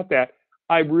 it's not that.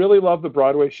 I really love the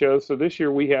Broadway shows. So this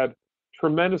year we had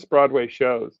tremendous Broadway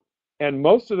shows, and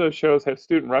most of those shows have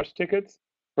student rush tickets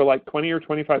for like 20 or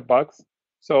 25 bucks.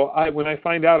 So when I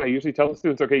find out, I usually tell the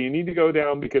students, okay, you need to go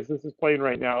down because this is playing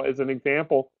right now. As an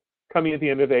example, coming at the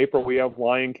end of April, we have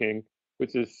Lion King,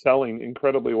 which is selling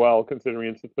incredibly well considering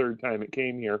it's the third time it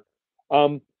came here.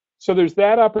 Um, so there's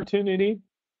that opportunity.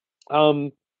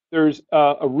 There's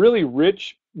a really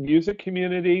rich music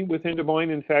community within Des Moines.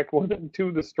 In fact, two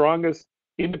of the strongest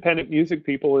independent music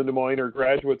people in Des Moines are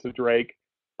graduates of Drake,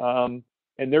 and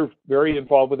they're very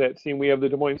involved with that scene. We have the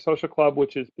Des Moines Social Club,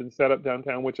 which has been set up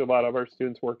downtown, which a lot of our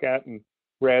students work at and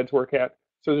grads work at.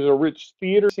 So there's a rich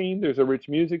theater scene. There's a rich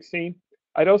music scene.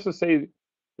 I'd also say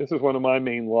this is one of my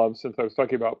main loves since I was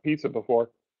talking about pizza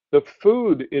before. The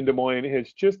food in Des Moines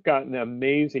has just gotten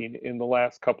amazing in the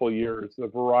last couple of years. The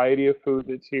variety of food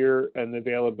that's here and the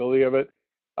availability of it.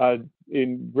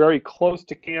 In very close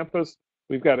to campus,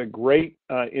 we've got a great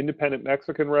independent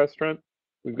Mexican restaurant.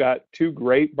 We've got two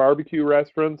great barbecue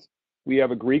restaurants. We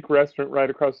have a Greek restaurant right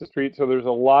across the street. So there's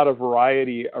a lot of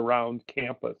variety around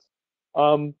campus.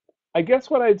 Um, I guess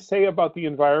what I'd say about the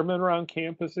environment around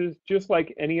campus is just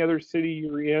like any other city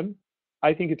you're in,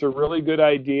 I think it's a really good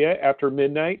idea after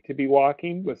midnight to be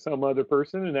walking with some other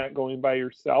person and not going by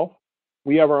yourself.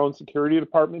 We have our own security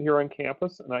department here on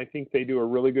campus, and I think they do a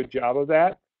really good job of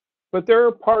that. But there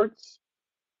are parts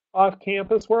off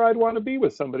campus where I'd want to be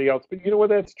with somebody else. But you know what?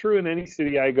 That's true in any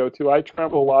city I go to. I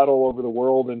travel a lot all over the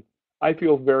world, and I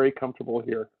feel very comfortable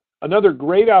here. Another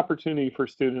great opportunity for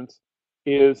students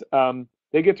is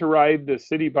they get to ride the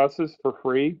city buses for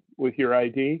free with your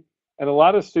ID. And a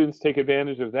lot of students take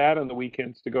advantage of that on the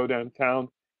weekends to go downtown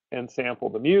and sample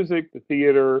the music, the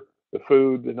theater, the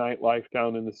food, the nightlife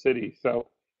down in the city. So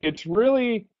it's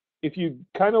really, if you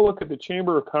kind of look at the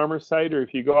Chamber of Commerce site, or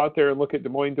if you go out there and look at Des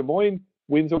Moines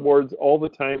wins awards all the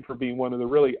time for being one of the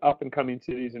really up and coming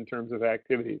cities in terms of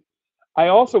activities. I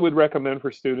also would recommend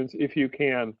for students, if you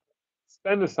can,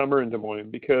 spend the summer in Des Moines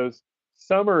because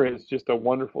summer is just a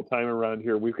wonderful time around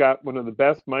here. We've got one of the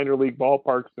best minor league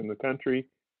ballparks in the country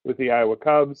with the Iowa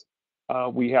Cubs.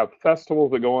 We have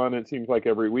festivals that go on, it seems like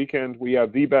every weekend. We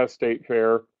have the best state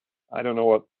fair. I don't know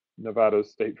what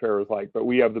Nevada's state fair is like, but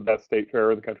we have the best state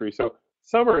fair in the country. So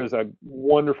summer is a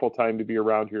wonderful time to be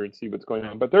around here and see what's going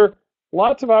on. But there are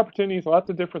lots of opportunities, lots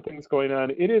of different things going on.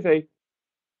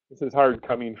 This is hard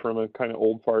coming from a kind of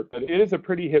old fart, but it is a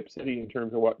pretty hip city in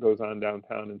terms of what goes on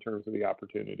downtown in terms of the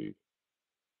opportunities.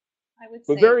 I would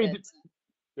But say very, that,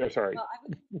 yeah, sorry. well, I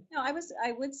would, no,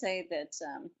 I would say that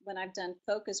when I've done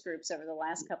focus groups over the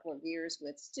last couple of years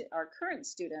with our current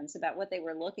students about what they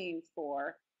were looking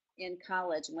for in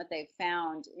college and what they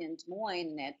found in Des Moines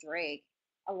and at Drake,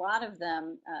 a lot of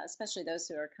them, especially those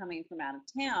who are coming from out of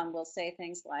town, will say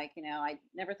things like, I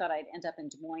never thought I'd end up in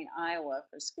Des Moines, Iowa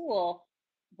for school,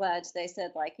 but they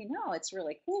said like, it's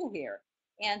really cool here.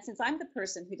 And since I'm the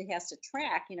person who has to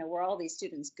track, where all these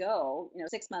students go,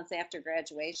 6 months after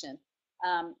graduation,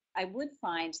 I would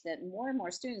find that more and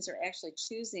more students are actually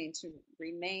choosing to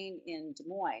remain in Des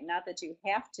Moines. Not that you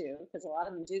have to, because a lot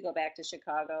of them do go back to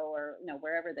Chicago or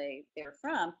wherever they're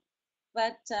from.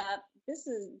 But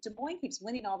Des Moines keeps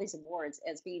winning all these awards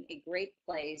as being a great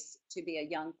place to be a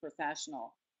young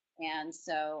professional. And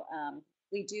so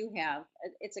we do have,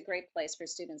 it's a great place for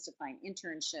students to find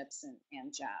internships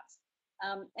and jobs.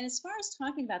 And as far as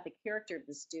talking about the character of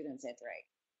the students at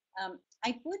Drake,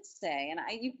 I would say, and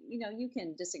you know, you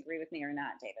can disagree with me or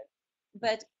not, David,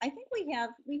 but I think we have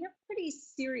pretty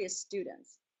serious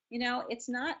students. You know, it's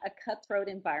not a cutthroat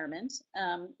environment.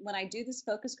 When I do these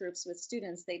focus groups with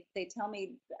students, they tell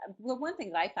me, well, one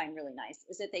thing that I find really nice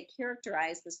is that they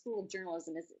characterize the School of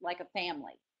Journalism as like a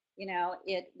family. You know,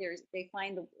 they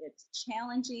find it's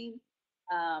challenging,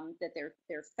 that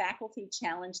their faculty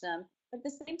challenge them, but at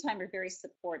the same time are very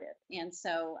supportive. And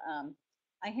so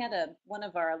I had one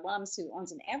of our alums who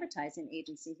owns an advertising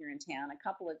agency here in town a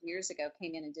couple of years ago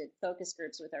came in and did focus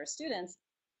groups with our students,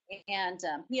 and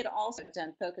he had also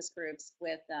done focus groups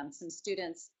with some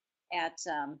students at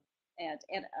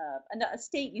a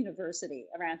state university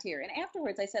around here. And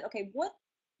afterwards, I said, okay, what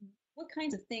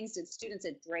kinds of things did students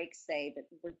at Drake say that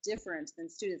were different than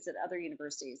students at other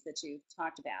universities that you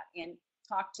talked about and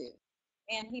talked to?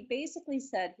 And he basically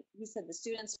said, the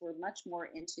students were much more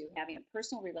into having a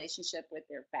personal relationship with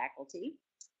their faculty,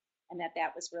 and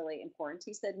that was really important.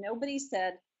 He said nobody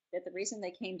said that the reason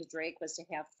they came to Drake was to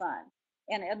have fun.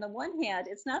 And on the one hand,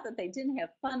 it's not that they didn't have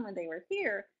fun when they were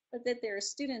here, but that there are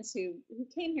students who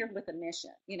came here with a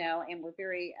mission, you know, and were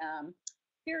very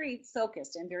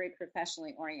focused and very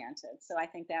professionally oriented. So I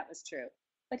think that was true.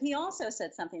 But he also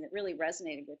said something that really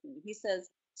resonated with me. He says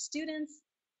students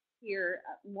here,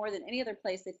 more than any other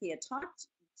place that he had talked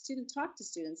to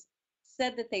students,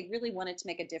 said that they really wanted to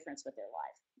make a difference with their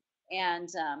life. And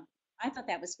I thought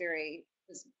that was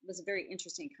a very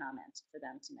interesting comment for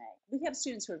them to make. We have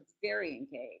students who are very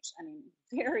engaged. I mean,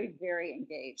 very, very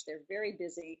engaged. They're very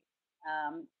busy,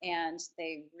 and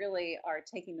they really are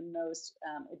taking the most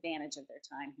advantage of their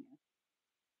time here.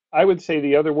 I would say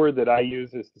the other word that I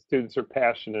use is the students are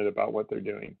passionate about what they're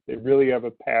doing. They really have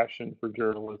a passion for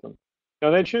journalism. Now,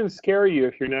 that shouldn't scare you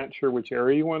if you're not sure which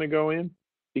area you want to go in,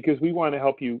 because we want to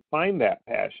help you find that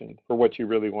passion for what you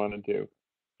really want to do.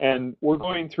 And we're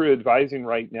going through advising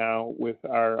right now with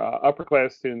our upper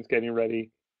class students getting ready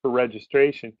for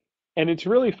registration. And it's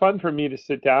really fun for me to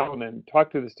sit down and talk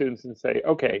to the students and say,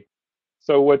 okay,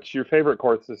 so what's your favorite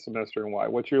course this semester and why?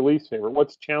 What's your least favorite?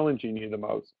 What's challenging you the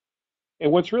most?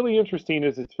 And what's really interesting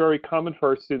is it's very common for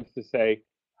our students to say,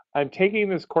 I'm taking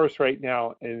this course right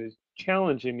now and it's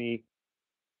challenging me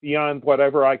beyond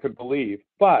whatever I could believe,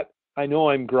 but I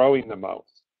know I'm growing the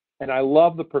most. And I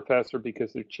love the professor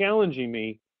because they're challenging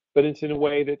me, but it's in a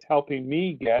way that's helping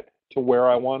me get to where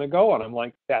I want to go. And I'm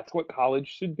like, that's what college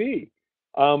should be.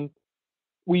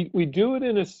 We do it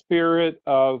in a spirit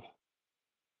of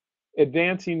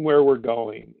advancing where we're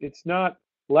going. It's not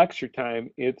lecture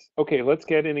time. It's okay, let's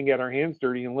get in and get our hands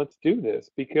dirty and let's do this,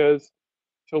 because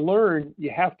to learn, you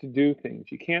have to do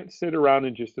things. You can't sit around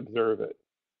and just observe it.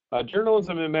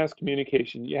 Journalism and mass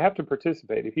communication, you have to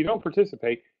participate. If you don't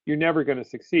participate, you're never going to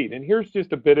succeed. And here's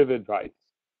just a bit of advice.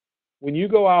 When you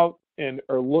go out and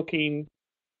are looking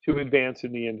to advance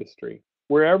in the industry,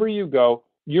 wherever you go,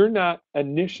 you're not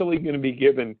initially going to be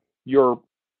given your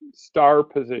star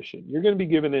position. You're going to be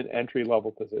given an entry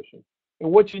level position.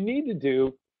 And what you need to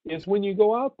do is when you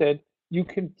go out, then you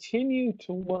continue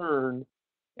to learn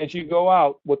as you go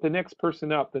out what the next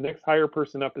person up, the next higher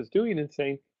person up is doing, and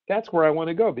saying, that's where I want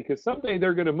to go, because someday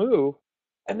they're going to move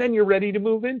and then you're ready to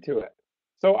move into it.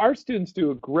 So our students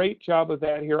do a great job of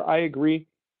that here. I agree.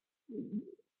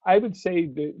 I would say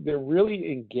that they're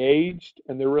really engaged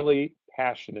and they're really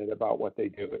passionate about what they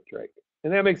do at Drake.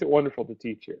 And that makes it wonderful to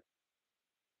teach here.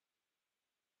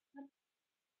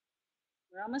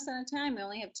 We're almost out of time. We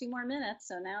only have 2 more minutes,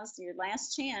 so now's your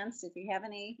last chance. If you have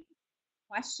any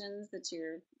questions that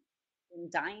you're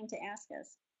dying to ask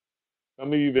us.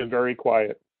 Some of you have been very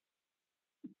quiet.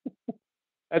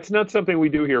 That's not something we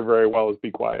do here very well, is be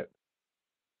quiet.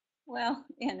 Well,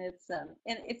 and it's and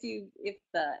if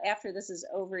after this is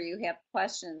over you have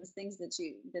questions, things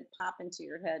that pop into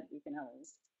your head, you can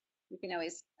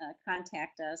always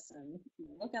contact us and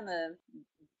look on the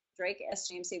Drake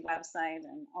SGMC website,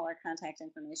 and all our contact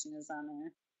information is on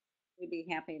there. We'd be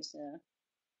happy to.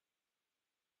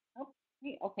 Oh,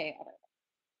 hey, okay, all right.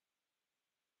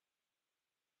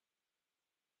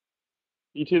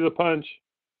 Beat you to the punch.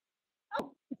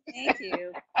 Oh, thank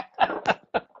you.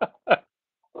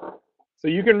 So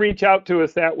you can reach out to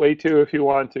us that way too if you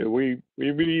want to. We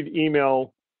read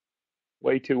email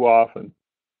way too often.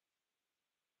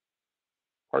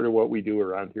 Part of what we do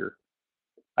around here.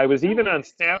 I was even on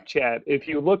Snapchat. If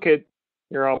you look at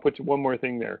here, I'll put one more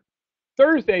thing there.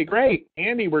 Thursday, great.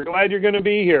 Andy, we're glad you're going to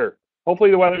be here.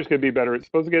 Hopefully the weather's going to be better. It's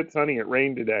supposed to get sunny. It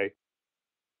rained today.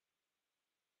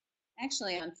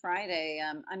 Actually, on Friday,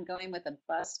 I'm going with a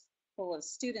bus full of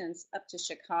students up to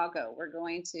Chicago. We're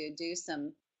going to do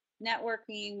some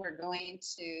networking. We're going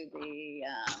to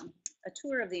a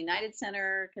tour of the United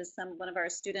Center because one of our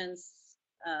students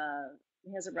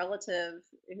has a relative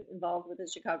involved with the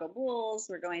Chicago Bulls.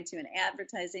 We're going to an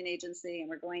advertising agency, and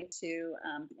we're going to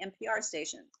NPR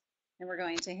station, and we're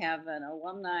going to have an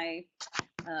alumni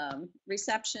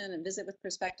reception and visit with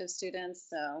prospective students.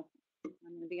 So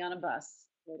I'm going to be on a bus.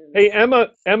 Hey,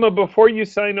 Emma, before you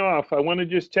sign off, I want to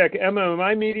just check. Emma, am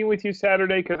I meeting with you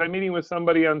Saturday? Because I'm meeting with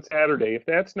somebody on Saturday. If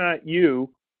that's not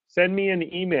you, send me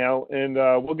an email and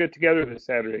we'll get together this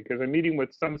Saturday because I'm meeting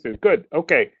with some student. Good.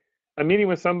 Okay. I'm meeting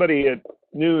with somebody at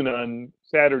noon on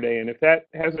Saturday. And if that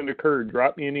hasn't occurred,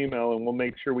 drop me an email and we'll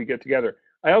make sure we get together.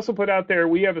 I also put out there,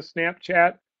 we have a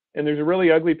Snapchat and there's a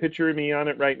really ugly picture of me on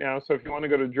it right now. So if you want to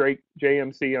go to Drake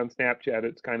JMC on Snapchat,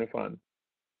 it's kind of fun.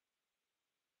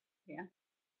 Yeah.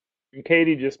 And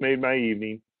Katie just made my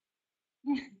evening.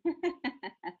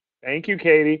 Thank you,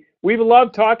 Katie. We've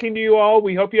loved talking to you all.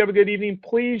 We hope you have a good evening.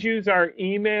 Please use our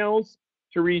emails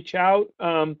to reach out.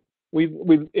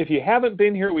 If you haven't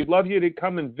been here, we'd love you to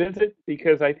come and visit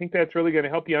because I think that's really going to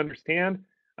help you understand.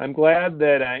 I'm glad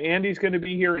that Andy's going to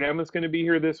be here and Emma's going to be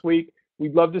here this week.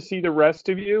 We'd love to see the rest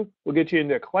of you. We'll get you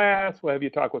into class. We'll have you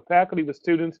talk with faculty, with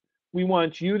students. We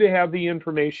want you to have the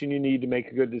information you need to make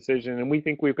a good decision, and we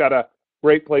think we've got a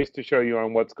great place to show you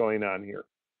on what's going on here.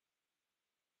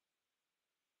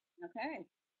 Okay.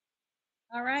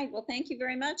 All right. Well, thank you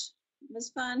very much. It was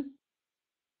fun.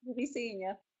 We'll be seeing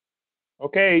you.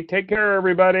 Okay. Take care,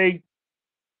 everybody.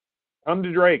 Come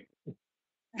to Drake.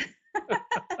 I'm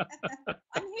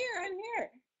here. I'm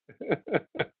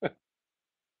here.